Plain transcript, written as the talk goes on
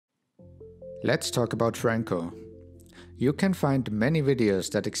Let's talk about Franco. You can find many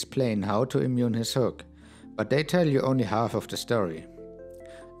videos that explain how to immune his hook, but they tell you only half of the story.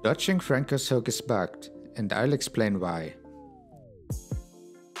 Dodging Franco's hook is bugged, and I'll explain why.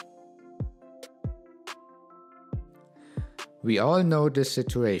 We all know this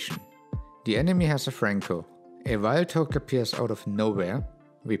situation. The enemy has a Franco. A wild hook appears out of nowhere.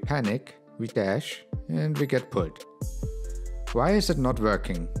 We panic, we dash, and we get pulled. Why is it not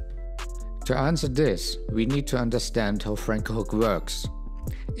working? To answer this, we need to understand how Franco hook works.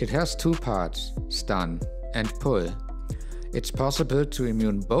 It has two parts, stun and pull. It's possible to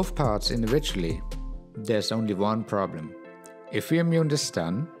immune both parts individually. There's only one problem. If we immune the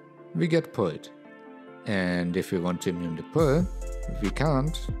stun, we get pulled. And if we want to immune the pull, we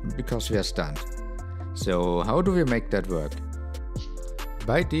can't because we are stunned. So how do we make that work?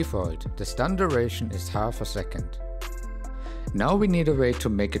 By default, the stun duration is half a second. Now we need a way to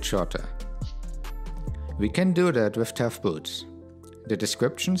make it shorter. We can do that with tough boots. The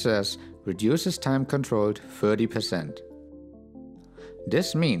description says reduces time controlled 30%.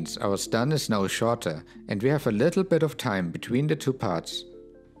 This means our stun is now shorter and we have a little bit of time between the two parts.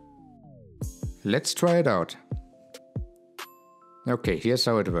 Let's try it out. Okay, here's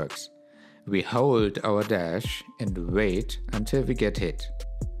how it works. We hold our dash and wait until we get hit.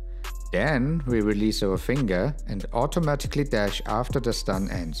 Then we release our finger and automatically dash after the stun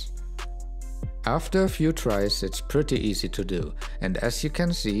ends. After a few tries, it's pretty easy to do, and as you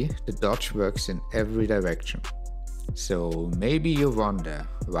can see, the dodge works in every direction. So maybe you wonder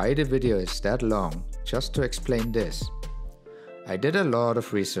why the video is that long just to explain this. I did a lot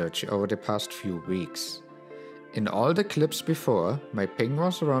of research over the past few weeks. In all the clips before, my ping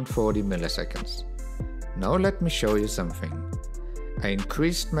was around 40 milliseconds. Now let me show you something. I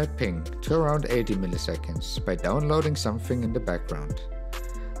increased my ping to around 80 milliseconds by downloading something in the background.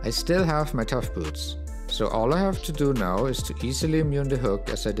 I still have my tough boots, so all I have to do now is to easily immune the hook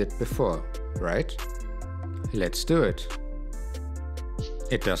as I did before, right? Let's do it.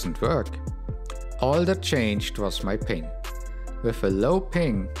 It doesn't work. All that changed was my ping. With a low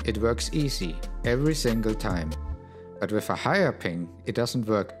ping, it works easy every single time, but with a higher ping, it doesn't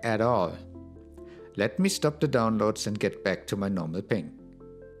work at all. Let me stop the downloads and get back to my normal ping.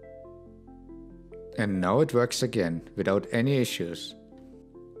 And now it works again without any issues.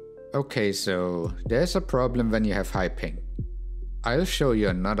 Okay, so there's a problem when you have high ping. I'll show you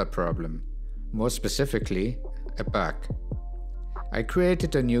another problem, more specifically, a bug. I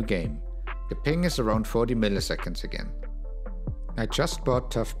created a new game. The ping is around 40 milliseconds again. I just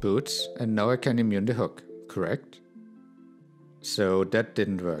bought tough boots and now I can immune the hook, correct? So that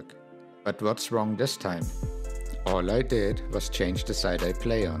didn't work. But what's wrong this time? All I did was change the side I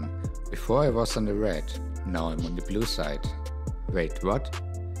play on. Before I was on the red, now I'm on the blue side. Wait, what?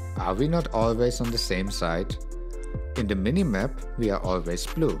 Are we not always on the same side? In the minimap, we are always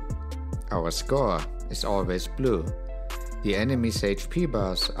blue. Our score is always blue. The enemy's HP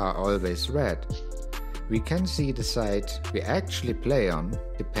bars are always red. We can see the side we actually play on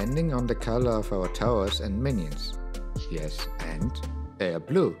depending on the color of our towers and minions. Yes, and they are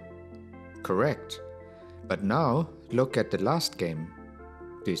blue. Correct. But now look at the last game.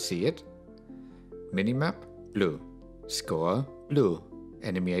 Do you see it? Minimap, blue. Score, blue.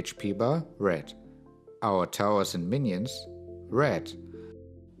 Enemy HP bar, red. Our towers and minions, red.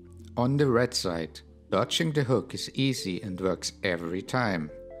 On the red side, dodging the hook is easy and works every time.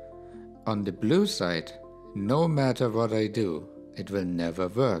 On the blue side, no matter what I do, it will never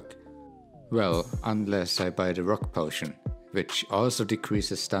work. Well, unless I buy the rock potion, which also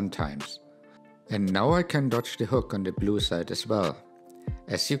decreases stun times. And now I can dodge the hook on the blue side as well.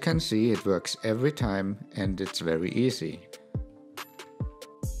 As you can see, it works every time and it's very easy.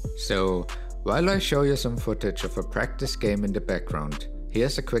 So, while I show you some footage of a practice game in the background,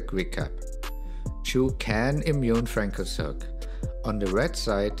 here's a quick recap. Chou can immune Franco's hook. On the red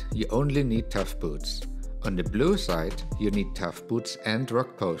side, you only need tough boots. On the blue side, you need tough boots and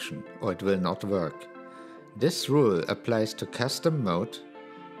rock potion, or it will not work. This rule applies to custom mode,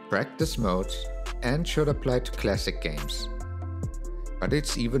 practice modes, and should apply to classic games. But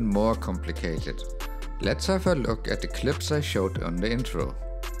it's even more complicated. Let's have a look at the clips I showed on the intro.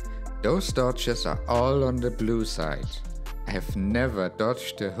 Those dodges are all on the blue side. I have never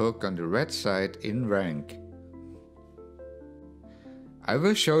dodged the hook on the red side in rank. I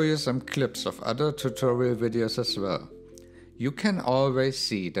will show you some clips of other tutorial videos as well. You can always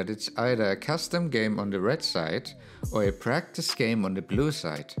see that it's either a custom game on the red side or a practice game on the blue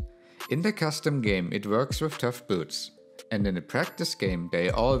side. In the custom game it works with tough boots, and in the practice game they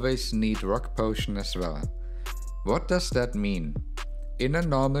always need rock potion as well. What does that mean? In a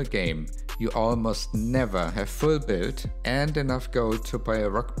normal game, you almost never have full build and enough gold to buy a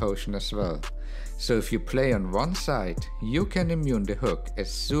rock potion as well. So if you play on one side, you can immune the hook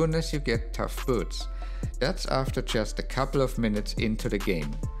as soon as you get tough boots. That's after just a couple of minutes into the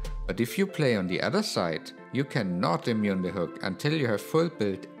game. But if you play on the other side, you cannot immune the hook until you have full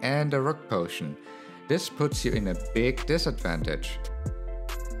build and a rock potion. This puts you in a big disadvantage.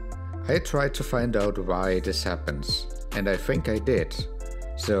 I tried to find out why this happens, and I think I did.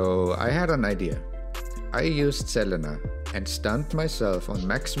 So I had an idea. I used Selena and stunned myself on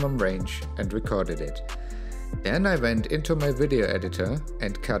maximum range and recorded it. Then I went into my video editor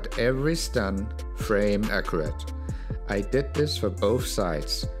and cut every stun frame accurate. I did this for both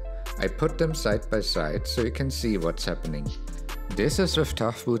sides. I put them side by side so you can see what's happening. This is with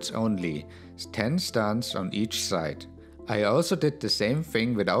tough boots only, 10 stuns on each side. I also did the same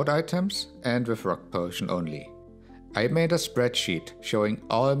thing without items and with rock potion only. I made a spreadsheet showing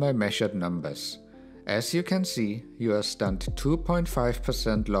all my measured numbers. As you can see, you are stunned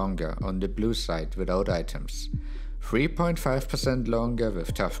 2.5% longer on the blue side without items, 3.5% longer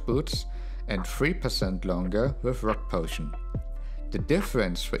with tough boots, and 3% longer with rock potion. The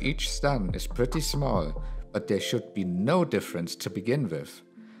difference for each stun is pretty small, but there should be no difference to begin with.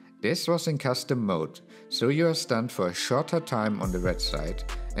 This was in custom mode, so you are stunned for a shorter time on the red side,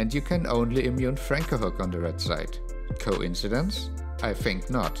 and you can only immune Franco hook on the red side. Coincidence? I think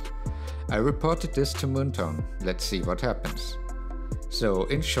not. I reported this to Moonton. Let's see what happens. So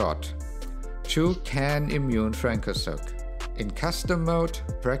in short, Chou can immune Franco's hook. In custom mode,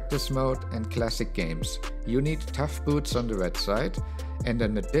 practice mode and classic games, you need tough boots on the red side and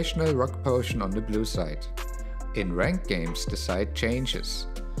an additional rock potion on the blue side. In ranked games, the side changes.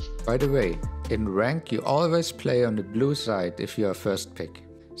 By the way, in rank you always play on the blue side if you are first pick.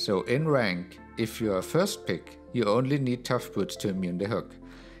 So in rank, if you are first pick, you only need tough boots to immune the hook.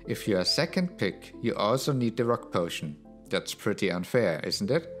 If you are second pick, you also need the rock potion. That's pretty unfair,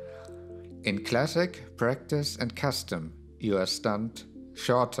 isn't it? In classic, practice and custom, you are stunned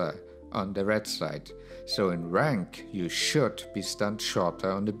shorter on the red side. So in rank, you should be stunned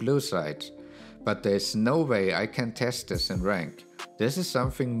shorter on the blue side. But there is no way I can test this in rank. This is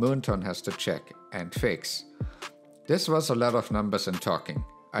something Moonton has to check and fix. This was a lot of numbers and talking.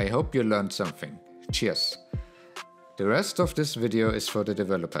 I hope you learned something. Cheers. The rest of this video is for the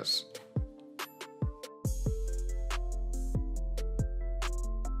developers.